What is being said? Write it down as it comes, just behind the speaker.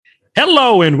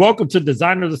Hello and welcome to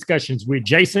Designer Discussions with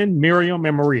Jason, Miriam,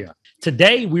 and Maria.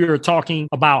 Today we are talking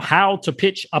about how to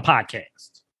pitch a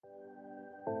podcast.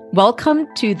 Welcome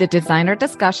to the Designer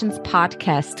Discussions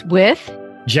podcast with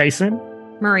Jason,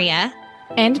 Maria,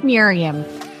 and Miriam.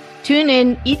 Tune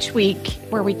in each week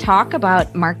where we talk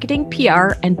about marketing,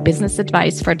 PR, and business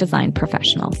advice for design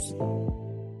professionals.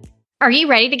 Are you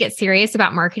ready to get serious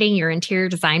about marketing your interior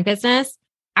design business?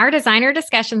 Our Designer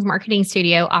Discussions Marketing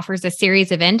Studio offers a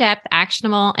series of in-depth,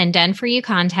 actionable, and done-for-you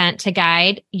content to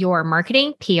guide your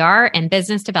marketing, PR, and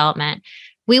business development.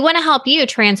 We want to help you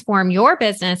transform your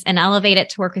business and elevate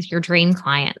it to work with your dream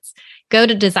clients. Go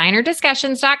to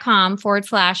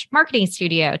designerdiscussions.com/marketing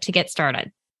studio to get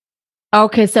started.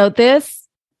 Okay, so this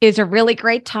is a really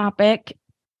great topic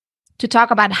to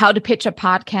talk about how to pitch a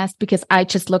podcast because I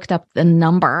just looked up the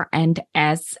number, and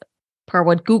as per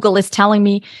what Google is telling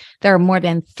me, there are more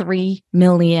than 3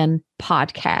 million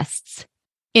podcasts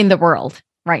in the world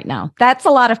right now. That's a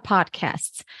lot of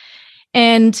podcasts.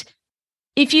 And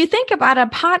if you think about a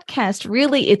podcast,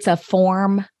 really, it's a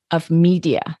form of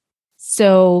media.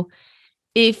 So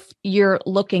if you're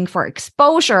looking for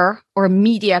exposure or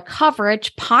media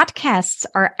coverage, podcasts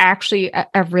are actually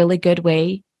a really good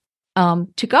way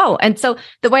to go. And so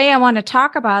the way I want to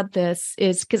talk about this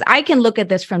is because I can look at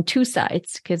this from two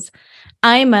sides, because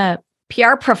I'm a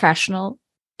PR professional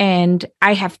and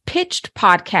I have pitched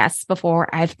podcasts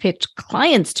before. I've pitched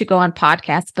clients to go on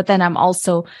podcasts, but then I'm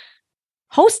also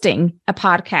hosting a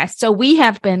podcast. So we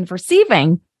have been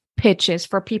receiving pitches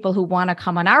for people who want to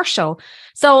come on our show.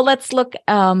 So let's look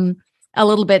a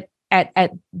little bit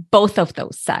at both of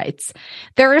those sides.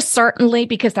 There is certainly,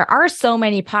 because there are so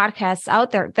many podcasts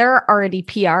out there, there are already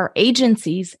PR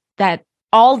agencies that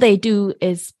all they do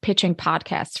is pitching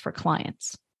podcasts for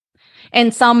clients.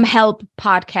 And some help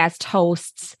podcast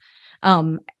hosts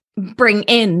bring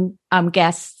in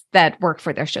guests that work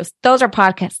for their shows. Those are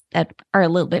podcasts that are a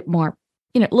little bit more,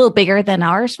 a little bigger than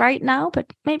ours right now, but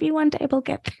maybe one day we'll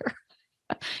get there.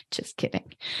 Just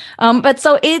kidding. But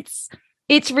so it's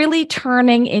really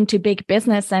turning into big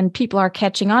business, and people are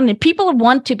catching on, and people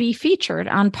want to be featured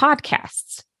on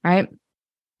podcasts, right?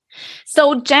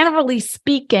 So generally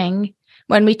speaking,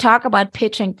 when we talk about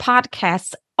pitching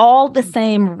podcasts, all the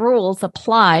same rules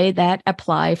apply that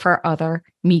apply for other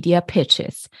media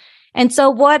pitches. And so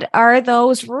what are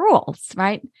those rules,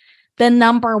 right? The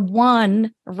number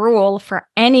one rule for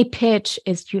any pitch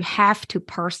is you have to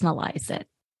personalize it.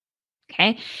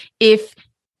 Okay. If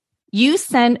you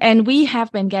send, and we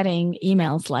have been getting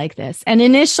emails like this, and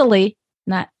initially,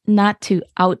 not to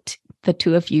out the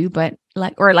two of you, but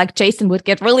like Jason would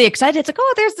get really excited. It's like,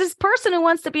 oh, there's this person who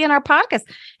wants to be on our podcast.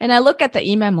 And I look at the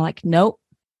email, I'm like, nope,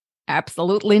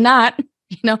 absolutely not.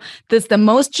 This is the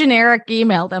most generic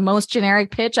email, the most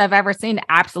generic pitch I've ever seen.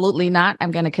 Absolutely not.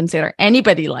 I'm going to consider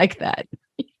anybody like that.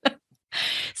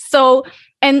 So,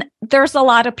 and there's a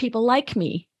lot of people like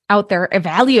me out there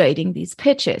evaluating these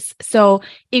pitches. So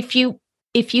if you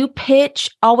pitch,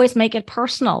 always make it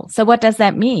personal. So what does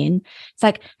that mean? It's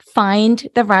like, find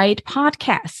the right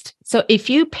podcast. So if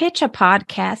you pitch a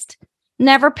podcast,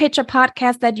 never pitch a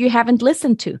podcast that you haven't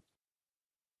listened to.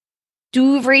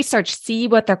 Do research, see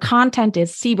what their content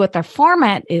is, see what their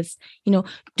format is.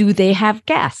 Do they have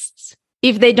guests?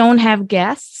 If they don't have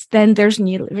guests, then there's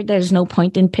no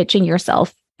point in pitching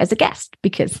yourself as a guest,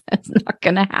 because that's not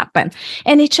going to happen.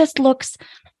 And it looks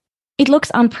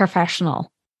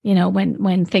unprofessional,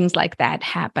 when things like that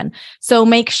happen. So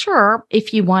make sure,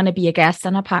 if you want to be a guest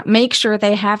on a pod, make sure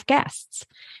they have guests.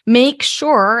 Make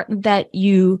sure that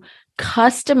you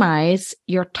customize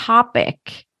your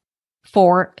topic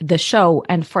for the show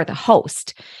and for the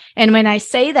host. And when I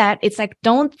say that, it's like,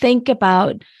 don't think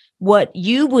about what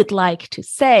you would like to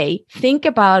say. Think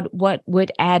about what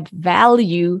would add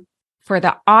value for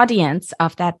the audience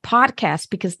of that podcast,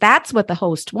 because that's what the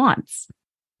host wants,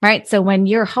 right? So when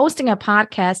you're hosting a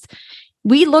podcast,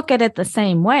 we look at it the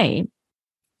same way.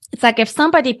 It's like, if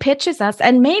somebody pitches us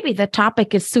and maybe the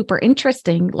topic is super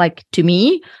interesting, like to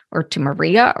me or to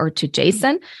Maria or to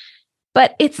Jason,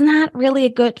 but it's not really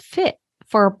a good fit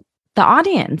for the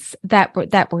audience that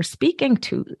we're speaking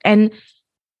to, and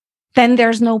then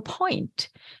there's no point.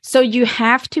 So you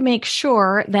have to make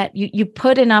sure that you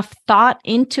put enough thought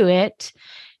into it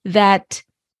that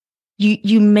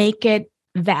you make it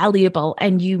valuable,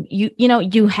 and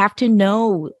you have to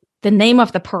know the name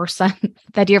of the person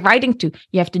that you're writing to.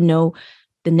 You have to know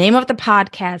the name of the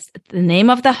podcast, the name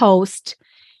of the host,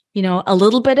 a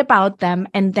little bit about them,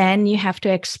 and then you have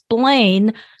to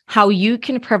explain how you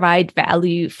can provide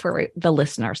value for the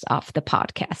listeners of the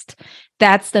podcast.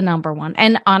 That's the number one.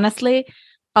 And honestly,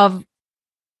 of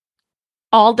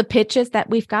all the pitches that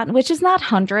we've gotten, which is not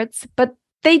hundreds, but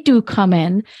they do come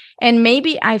in. And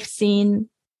maybe I've seen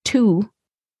 2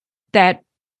 that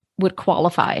would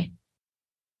qualify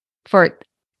for,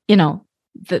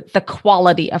 the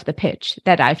quality of the pitch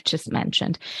that I've just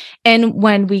mentioned. And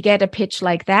when we get a pitch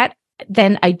like that,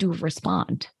 then I do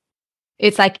respond.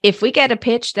 It's like, if we get a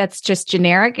pitch that's just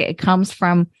generic, it comes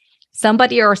from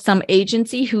somebody or some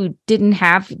agency who didn't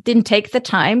take the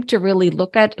time to really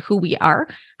look at who we are,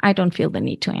 I don't feel the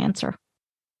need to answer.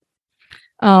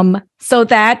 So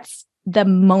that's the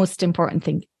most important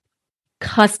thing.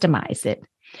 Customize it.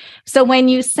 So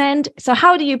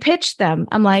how do you pitch them?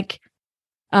 I'm like,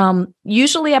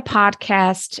 usually a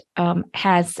podcast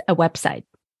has a website,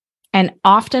 and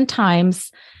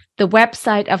oftentimes the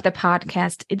website of the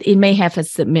podcast, it may have a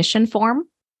submission form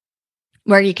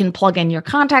where you can plug in your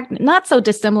contact, not so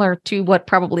dissimilar to what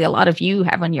probably a lot of you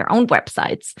have on your own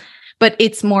websites, but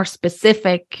it's more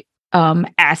specific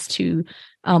as to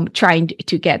trying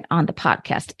to get on the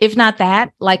podcast. If not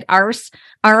that, like our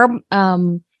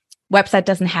website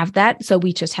doesn't have that, so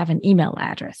we just have an email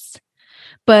address.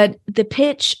 But the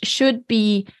pitch should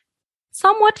be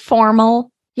somewhat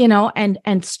formal,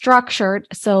 and structured.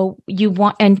 So you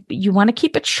want to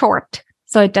keep it short,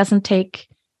 so it doesn't take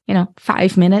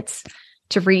 5 minutes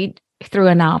to read through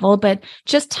a novel. But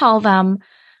just tell them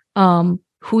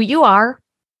who you are,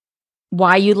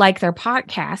 why you like their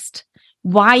podcast,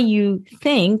 why you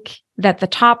think that the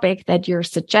topic that you're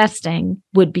suggesting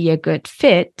would be a good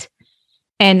fit,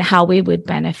 and how we would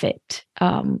benefit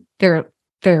their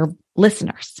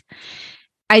listeners.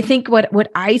 I think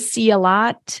what I see a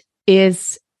lot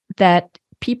is that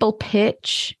people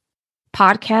pitch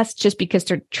podcasts just because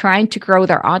they're trying to grow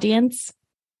their audience.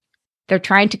 They're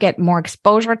trying to get more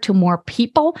exposure to more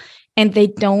people, and they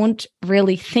don't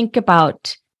really think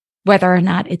about whether or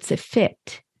not it's a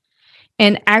fit.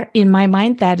 And in my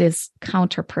mind, that is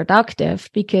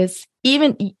counterproductive, because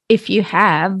even if you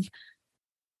have,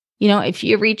 if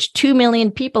you reach 2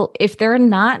 million people, if they're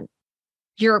not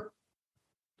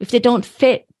if they don't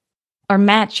fit or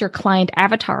match your client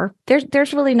avatar,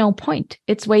 there's really no point.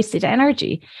 It's wasted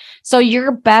energy. So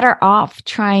you're better off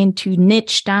trying to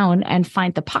niche down and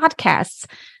find the podcasts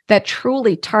that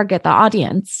truly target the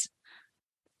audience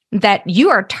that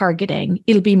you are targeting.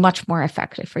 It'll be much more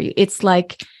effective for you. It's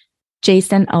like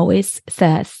Jason always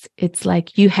says, it's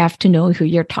like you have to know who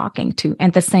you're talking to.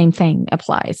 And the same thing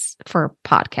applies for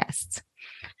podcasts.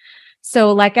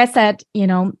 So like I said,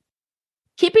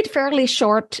 keep it fairly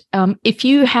short. If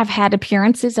you have had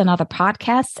appearances in other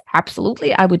podcasts,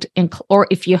 absolutely, I would or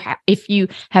if you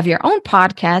have your own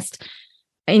podcast,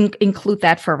 include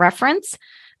that for reference.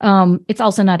 It's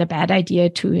also not a bad idea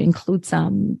to include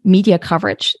some media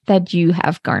coverage that you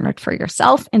have garnered for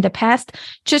yourself in the past,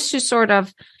 just to sort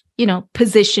of,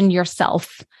 position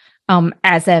yourself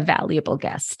as a valuable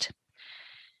guest.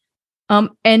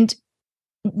 And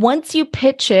once you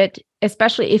pitch it,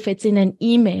 especially if it's in an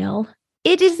email,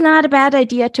 it is not a bad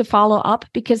idea to follow up,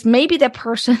 because maybe the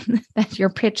person that you're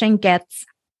pitching gets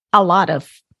a lot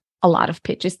of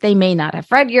pitches. They may not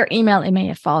have read your email. It may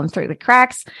have fallen through the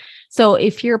cracks. So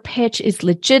if your pitch is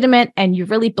legitimate and you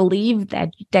really believe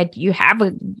that you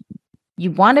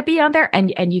want to be on there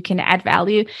and you can add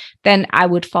value, then I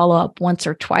would follow up once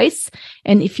or twice.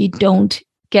 And if you don't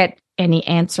get any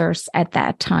answers at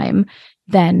that time,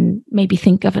 then maybe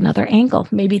think of another angle.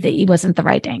 Maybe it wasn't the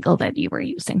right angle that you were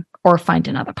using, or find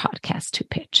another podcast to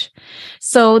pitch.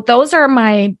 So those are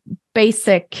my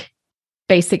basic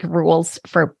rules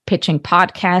for pitching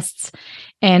podcasts.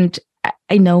 And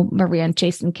I know Maria and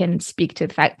Jason can speak to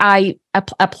the fact I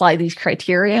apply these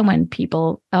criteria when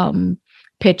people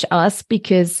pitch us,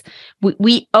 because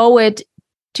we owe it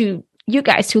to you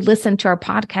guys who listen to our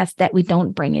podcast that we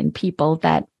don't bring in people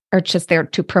that are just there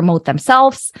to promote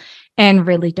themselves and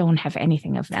really don't have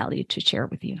anything of value to share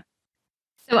with you.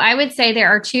 So I would say there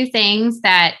are 2 things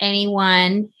that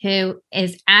anyone who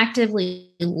is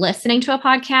actively listening to a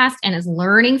podcast and is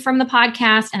learning from the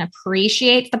podcast and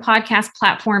appreciates the podcast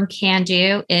platform can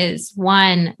do is,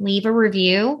 1, leave a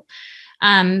review.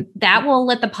 That will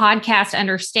let the podcast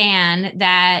understand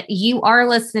that you are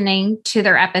listening to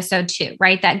their episode too,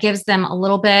 right? That gives them a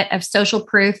little bit of social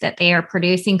proof that they are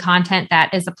producing content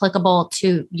that is applicable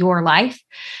to your life.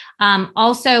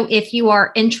 Also, if you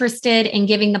are interested in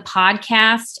giving the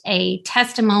podcast a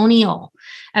testimonial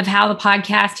of how the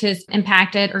podcast has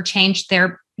impacted or changed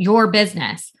your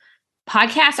business,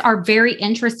 podcasts are very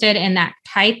interested in that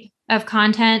type of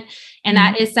content. And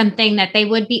that is something that they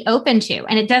would be open to.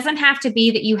 And it doesn't have to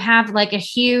be that you have like a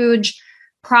huge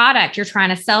product you're trying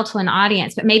to sell to an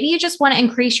audience, but maybe you just want to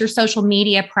increase your social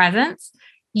media presence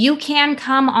you can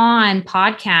come on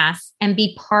podcasts and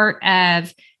be part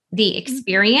of the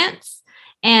experience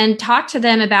and talk to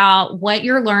them about what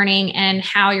you're learning and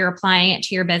how you're applying it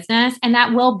to your business. And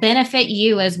that will benefit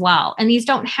you as well. And these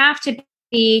don't have to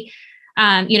be,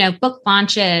 book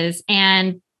launches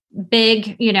and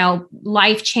big,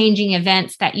 life-changing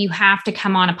events that you have to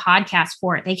come on a podcast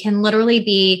for. They can literally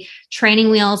be training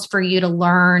wheels for you to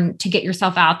learn to get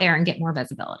yourself out there and get more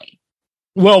visibility.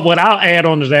 Well, what I'll add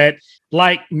on to that,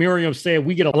 like Miriam said,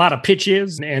 we get a lot of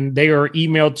pitches and they are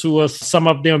emailed to us. Some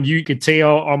of them you could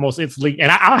tell almost instantly.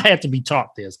 And I had to be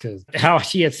taught this because how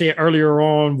she had said earlier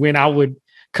on when I would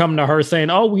come to her saying,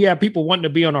 oh, we have people wanting to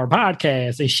be on our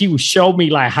podcast. And she would show me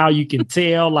like how you can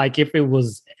tell, like if it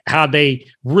was how they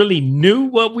really knew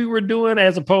what we were doing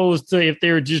as opposed to if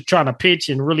they were just trying to pitch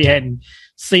and really hadn't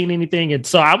seen anything. And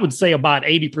so I would say about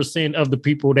 80% of the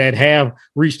people that have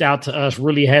reached out to us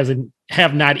really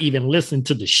have not even listened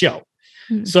to the show.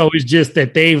 Mm-hmm. So it's just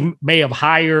that they may have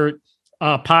hired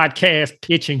a podcast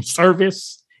pitching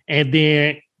service and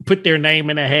then put their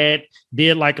name in a hat,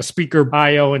 did like a speaker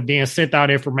bio and then sent out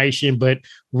information, but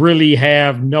really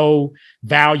have no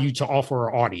value to offer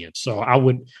our audience. So I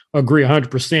would agree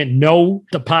 100%. Know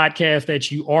the podcast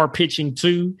that you are pitching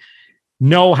to,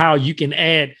 know how you can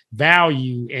add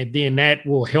value, and then that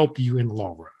will help you in the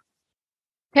long run.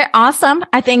 Okay, awesome.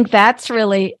 I think that's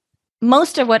really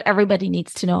most of what everybody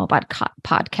needs to know about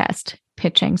podcast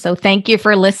pitching. So thank you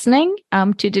for listening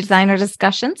to Designer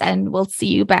Discussions, and we'll see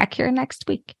you back here next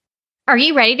week. Are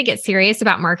you ready to get serious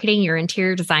about marketing your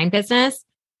interior design business?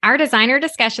 Our Designer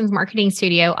Discussions Marketing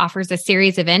Studio offers a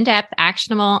series of in-depth,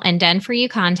 actionable, and done-for-you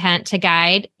content to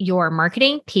guide your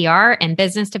marketing, PR, and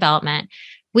business development.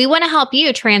 We want to help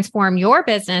you transform your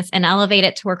business and elevate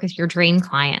it to work with your dream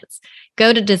clients.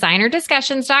 Go to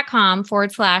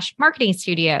designerdiscussions.com/marketing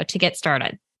studio to get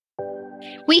started.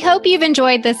 We hope you've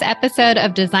enjoyed this episode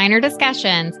of Designer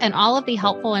Discussions and all of the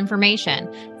helpful information.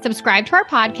 Subscribe to our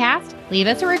podcast, leave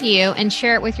us a review, and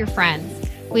share it with your friends.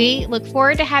 We look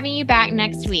forward to having you back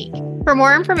next week. For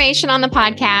more information on the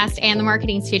podcast and the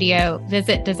Marketing Studio,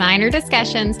 visit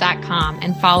designerdiscussions.com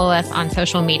and follow us on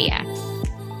social media.